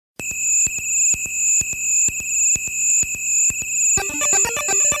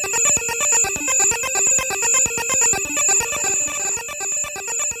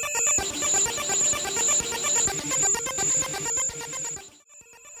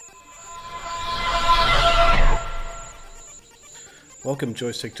Welcome,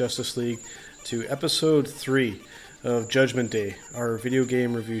 Joystick Justice League, to episode 3 of Judgment Day, our video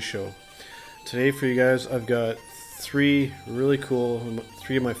game review show. Today for you guys, I've got three really cool,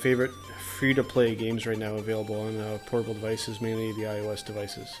 three of my favorite free-to-play games right now available on portable devices, mainly the iOS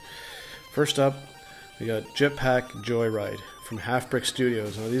devices. First up, we got Jetpack Joyride from Half Brick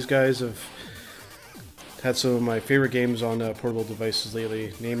Studios. Now these guys have had some of my favorite games on portable devices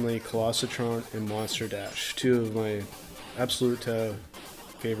lately, namely Colossatron and Monster Dash, two of my absolute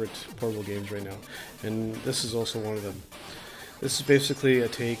favorite portable games right now, and this is also one of them. This is basically a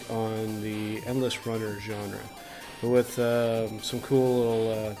take on the endless runner genre, but with some cool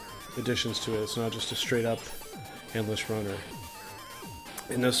little additions to it. It's not just a straight up endless runner.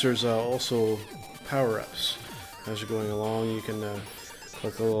 In this, there's also power-ups. As you're going along, you can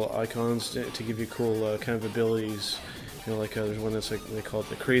collect the little icons to give you cool kind of abilities. You know, like there's one that's like, they call it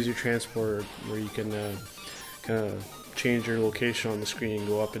the Crazy Transporter, where you can kind of change your location on the screen,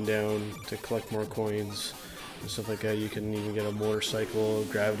 go up and down to collect more coins and stuff like that. You can even get a motorcycle, a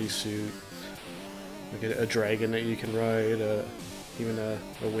gravity suit, like a dragon that you can ride, even a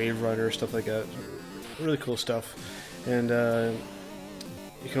wave runner, stuff like that. Really cool stuff. And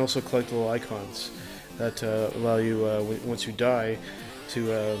you can also collect little icons that allow you, once you die,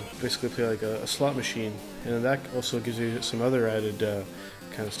 to basically play like a slot machine. And that also gives you some other added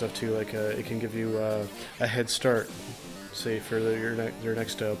kind of stuff too, like it can give you a head start, say for your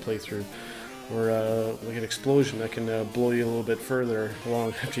next playthrough, or like an explosion that can blow you a little bit further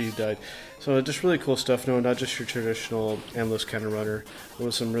along after you died. So just really cool stuff. No, not just your traditional endless kind of runner, but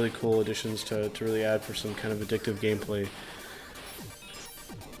with some really cool additions to really add for some kind of addictive gameplay.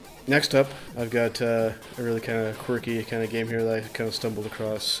 Next up, I've got a really kind of quirky kind of game here that I kind of stumbled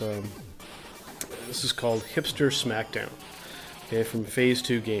across. This is called Hipster Smackdown. Okay, from Phase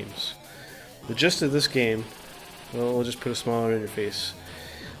 2 Games. The gist of this game, well, we'll just put a smile on your face.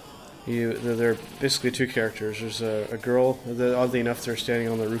 They're basically two characters. There's a girl, oddly enough they're standing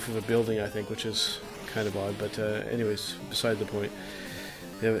on the roof of a building, I think, which is kind of odd, but anyways, beside the point.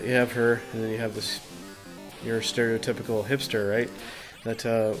 You have her, and then you have this, your stereotypical hipster, right, that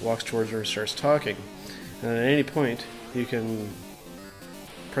walks towards her and starts talking. And at any point, you can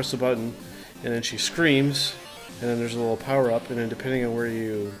press the button, and then she screams, and then there's a little power up, and then depending on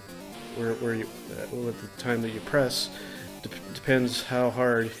with the time that you press, depends how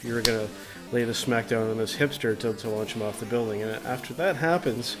hard you're gonna lay the smackdown on this hipster to launch him off the building. And after that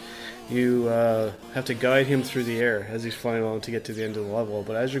happens, you have to guide him through the air as he's flying along to get to the end of the level.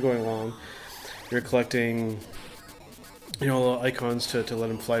 But as you're going along, you're collecting, you know, little icons to let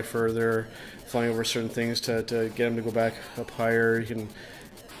him fly further, flying over certain things to get him to go back up higher. You can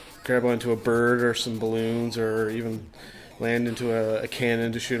grab onto a bird or some balloons, or even land into a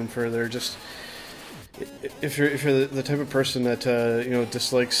cannon to shoot him further. Just if you're the type of person that you know,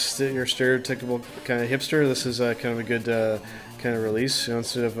 dislikes your stereotypical kind of hipster, this is kind of a good kind of release. You know,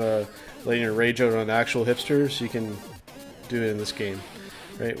 instead of letting your rage out on actual hipsters, you can do it in this game,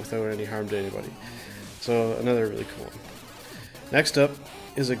 right, without any harm to anybody. So another really cool one. Next up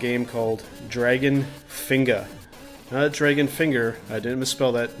is a game called Dragon Finga. Not Dragon Finger, I didn't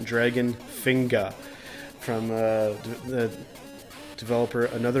misspell that, Dragon Finga, from the developer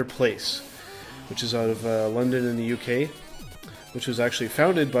Another Place, which is out of London in the UK, which was actually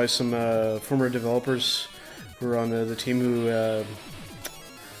founded by some former developers who were on the team who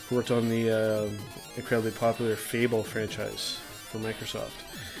worked on the incredibly popular Fable franchise for Microsoft.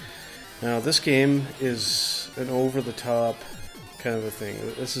 Now this game is an over-the-top kind of a thing.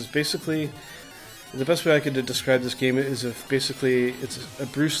 This is basically, the best way I could describe this game is if basically it's a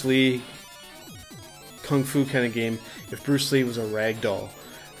Bruce Lee kung fu kind of game if Bruce Lee was a ragdoll,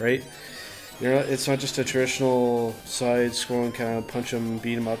 right? You know, it's not just a traditional side-scrolling kind of punch 'em,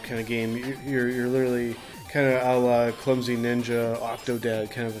 beat 'em up kind of game. You're literally kind of a la Clumsy Ninja,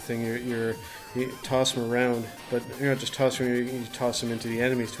 Octodad kind of a thing. You toss them around, but you're not just tossing them, you toss them into the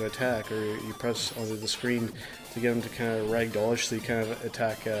enemies to attack, or you press onto the screen to get them to kind of ragdollishly kind of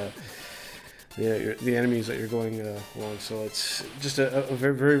attack the enemies that you're going along. So it's just a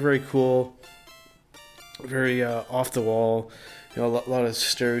very, very, very cool, very off the wall, you know, a lot of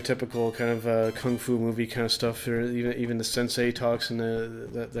stereotypical kind of kung fu movie kind of stuff. Or even the sensei talks in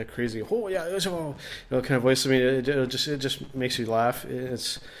that crazy oh yeah, you know, kind of voice. I mean, it just makes you laugh.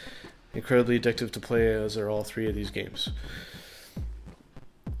 It's incredibly addictive to play, as are all three of these games.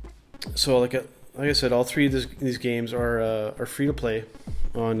 So like I said, all three of these games are free to play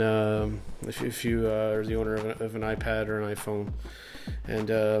on if you are the owner of an iPad or an iPhone,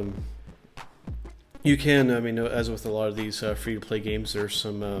 and you can, I mean, as with a lot of these free-to-play games, there's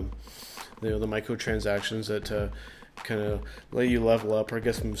some, you know, the microtransactions that kind of let you level up or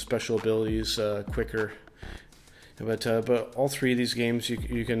get some special abilities quicker. But all three of these games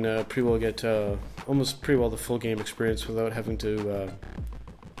you can pretty well get almost pretty well the full game experience without having to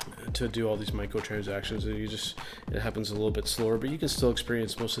do all these microtransactions. It happens a little bit slower, but you can still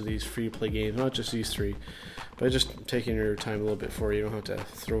experience most of these free-to-play games, not just these three, by just taking your time a little bit for you. You don't have to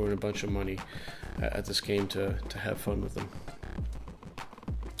throw in a bunch of money at this game to have fun with them.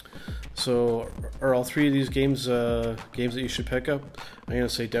 So, are all three of these games games that you should pick up? I'm gonna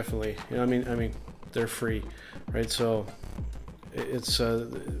say definitely. You know, I mean, they're free, right? So, it's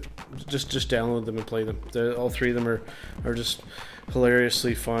just download them and play them. All three of them are just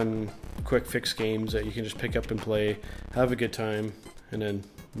hilariously fun, quick fix games that you can just pick up and play, have a good time, and then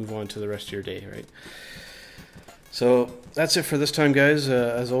move on to the rest of your day, right? So that's it for this time, guys.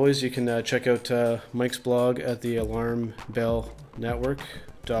 As always, you can check out Mike's blog at the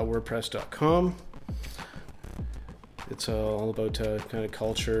alarmbellnetwork.wordpress.com. It's all about kind of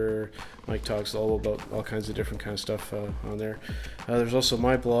culture. Mike talks all about all kinds of different kind of stuff on there. There's also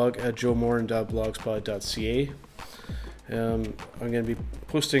my blog at joemorin.blogspot.ca. I'm going to be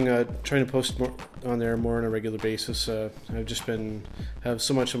posting, trying to post more on there more on a regular basis. I've just have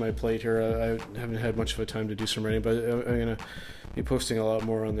so much on my plate here. I haven't had much of a time to do some writing, but I'm going to be posting a lot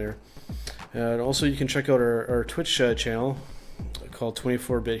more on there. And also, you can check out our Twitch channel called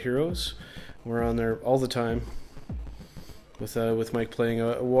 24-Bit Heroes. We're on there all the time with Mike playing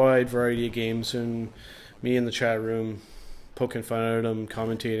a wide variety of games, and me in the chat room poking fun at him,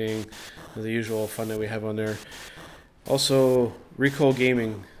 commentating, the usual fun that we have on there. Also, Recall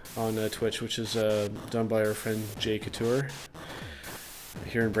Gaming on Twitch, which is done by our friend Jay Couture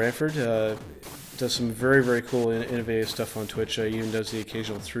here in Brantford. Does some very, very cool and innovative stuff on Twitch. Even does the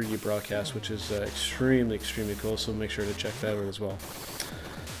occasional 3D broadcast, which is extremely, extremely cool, so make sure to check that out as well.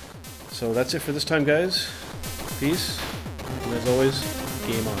 So that's it for this time, guys. Peace, and as always,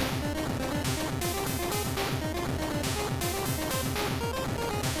 game on.